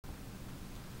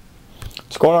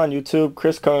going on YouTube?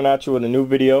 Chris coming at you with a new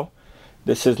video.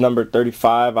 This is number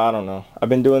 35. I don't know. I've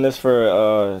been doing this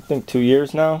for I think 2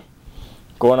 years now.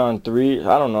 Going on 3.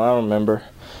 I don't know. I don't remember.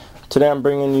 Today I'm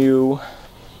bringing you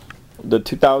the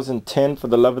 2010 For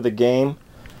the Love of the Game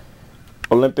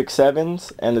Olympic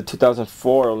 7s and the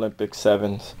 2004 Olympic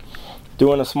 7s.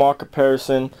 Doing a small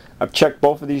comparison. I've checked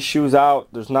both of these shoes out.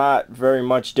 There's not very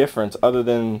much difference other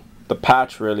than the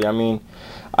patch, really. I mean,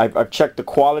 I've checked the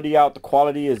quality out. The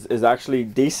quality is actually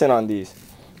decent on these.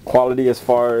 Quality as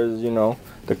far as, you know,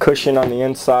 the cushion on the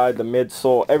inside, the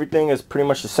midsole, everything is pretty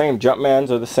much the same. Jumpmans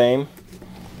are the same.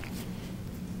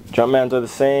 Jumpmans are the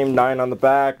same. 9 on the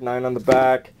back, 9 on the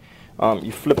back.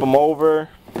 You flip them over.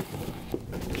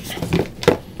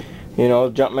 You know,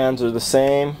 Jumpmans are the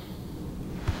same.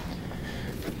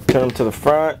 Turn them to the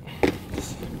front.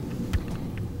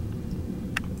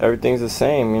 Everything's the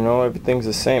same, you know, everything's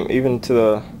the same. Even to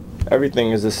the, everything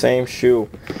is the same shoe.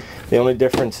 The only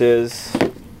difference is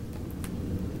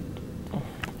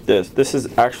this. This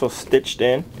is actual stitched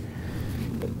in.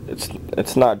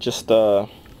 It's not just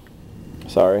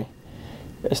sorry.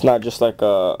 It's not just like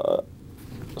a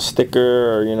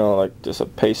sticker or, you know, like just a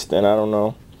paste in, I don't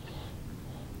know.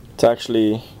 It's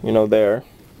actually, you know, there.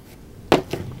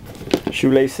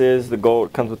 Shoelaces, the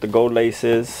gold comes with the gold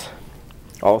laces.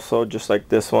 Also, just like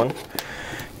this one.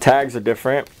 Tags are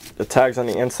different. The tags on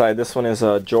the inside, this one is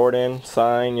a Jordan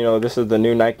sign. You know, this is the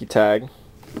new Nike tag.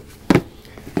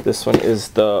 This one is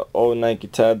the old Nike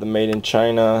tag, the made in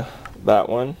China, that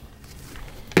one.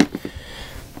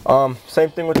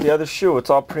 Same thing with the other shoe. It's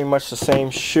all pretty much the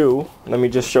same shoe. Let me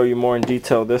just show you more in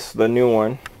detail. This, the new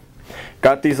one.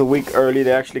 Got these a week early.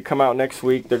 They actually come out next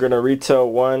week. They're gonna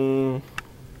retail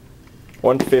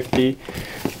 $150.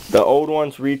 The old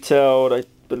ones retailed, I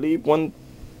believe,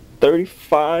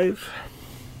 $135.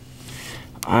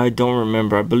 I don't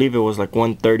remember. I believe it was like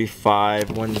 $135,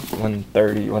 $130,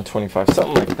 $125,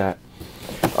 something like that.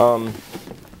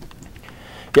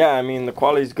 Yeah, I mean, the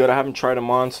quality's good. I haven't tried them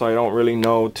on, so I don't really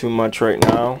know too much right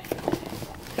now.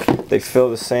 They feel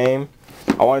the same.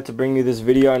 I wanted to bring you this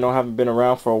video. I know I haven't been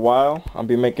around for a while. I'll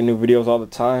be making new videos all the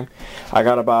time. I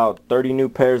got about 30 new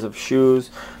pairs of shoes,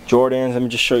 Jordans. Let me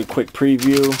just show you a quick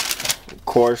preview. Of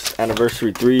course,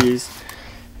 anniversary 3s.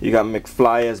 You got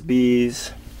McFly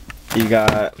SBs. You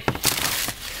got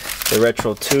the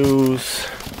retro 2s.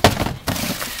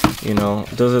 You know,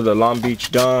 those are the Long Beach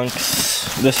Dunks.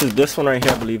 This one right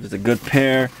here, I believe, is a good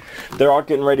pair. They're all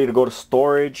getting ready to go to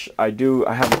storage. I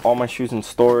have all my shoes in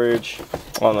storage.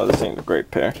 Oh no, this ain't a great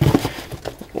pair.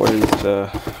 What is the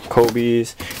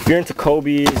Kobe's? If you're into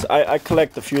Kobe's, I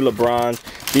collect a few LeBrons.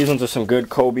 These ones are some good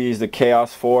Kobe's, the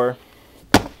Chaos 4.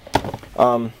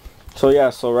 So yeah,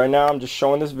 so right now I'm just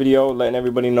showing this video, letting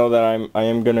everybody know that I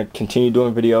am gonna continue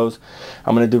doing videos.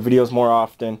 I'm gonna do videos more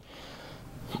often.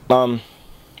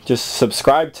 Just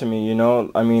subscribe to me, you know.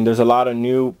 I mean, there's a lot of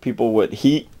new people with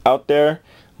heat out there,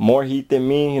 more heat than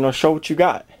me. You know, show what you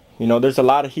got. You know, there's a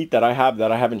lot of heat that I have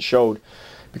that I haven't showed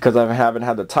because I haven't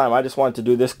had the time. I just wanted to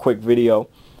do this quick video,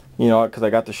 you know, because I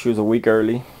got the shoes a week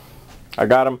early. I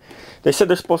got them. They said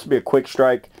they're supposed to be a quick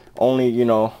strike, only, you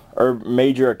know, or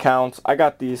major accounts. I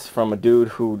got these from a dude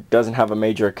who doesn't have a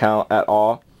major account at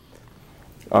all.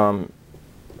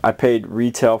 I paid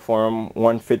retail for them,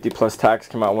 $150 plus tax,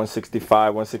 came out $165,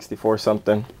 $164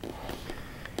 something.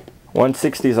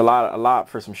 $160 is a lot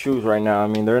for some shoes right now. I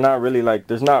mean, they're not really like,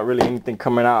 there's not really anything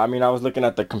coming out. I mean, I was looking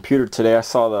at the computer today. I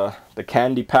saw the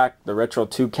candy pack, the retro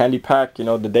 2 candy pack. You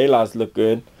know, the Daylaws look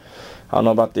good. I don't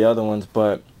know about the other ones,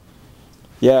 but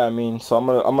yeah, I mean, so I'm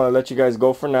gonna let you guys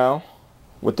go for now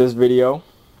with this video,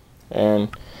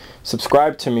 and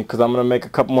subscribe to me because I'm gonna make a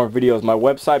couple more videos. My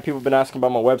website, people have been asking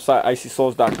about my website,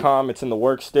 icysoles.com. It's in the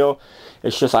works still.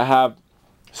 It's just I have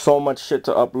so much shit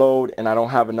to upload and I don't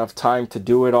have enough time to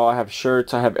do it all. I have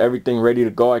shirts, I have everything ready to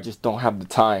go. I just don't have the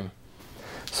time.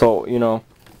 So, you know,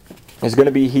 it's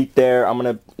gonna be heat there.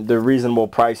 The reasonable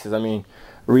prices. I mean,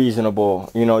 reasonable.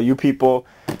 You know, you people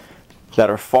that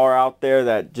are far out there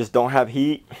that just don't have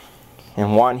heat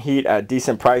and want heat at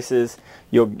decent prices,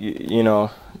 you know,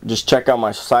 just check out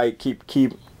my site.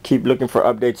 Keep looking for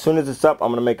updates. As soon as it's up,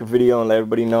 I'm gonna make a video and let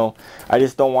everybody know. I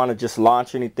just don't want to just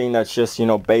launch anything that's just, you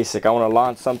know, basic. I want to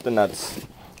launch something that's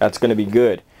gonna be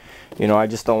good. You know, I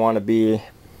just don't want to be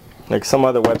like some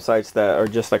other websites that are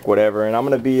just like whatever. And I'm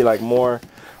gonna be like more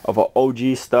of a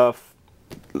OG stuff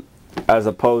as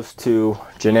opposed to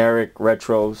generic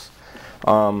retros.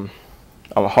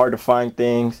 I'm hard to find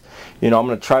things. You know, I'm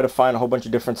gonna try to find a whole bunch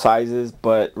of different sizes,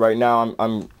 but right now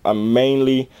I'm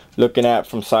mainly looking at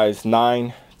from size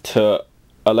 9 to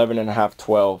 11 and a half,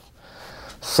 12.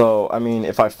 So I mean,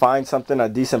 if I find something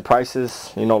at decent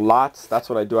prices, you know, lots, that's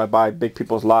what I do. I buy big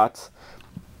people's lots.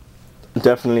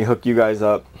 Definitely hook you guys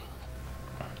up,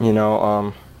 you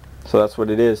know. So that's what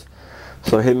it is.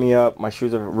 So hit me up. My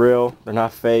shoes are real, they're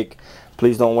not fake.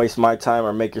 Please don't waste my time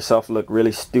or make yourself look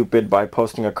really stupid by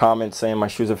posting a comment saying my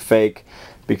shoes are fake,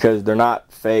 because they're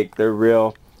not fake, they're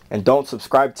real. And don't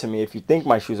subscribe to me if you think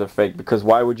my shoes are fake, because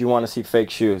why would you want to see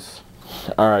fake shoes?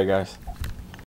 Alright guys.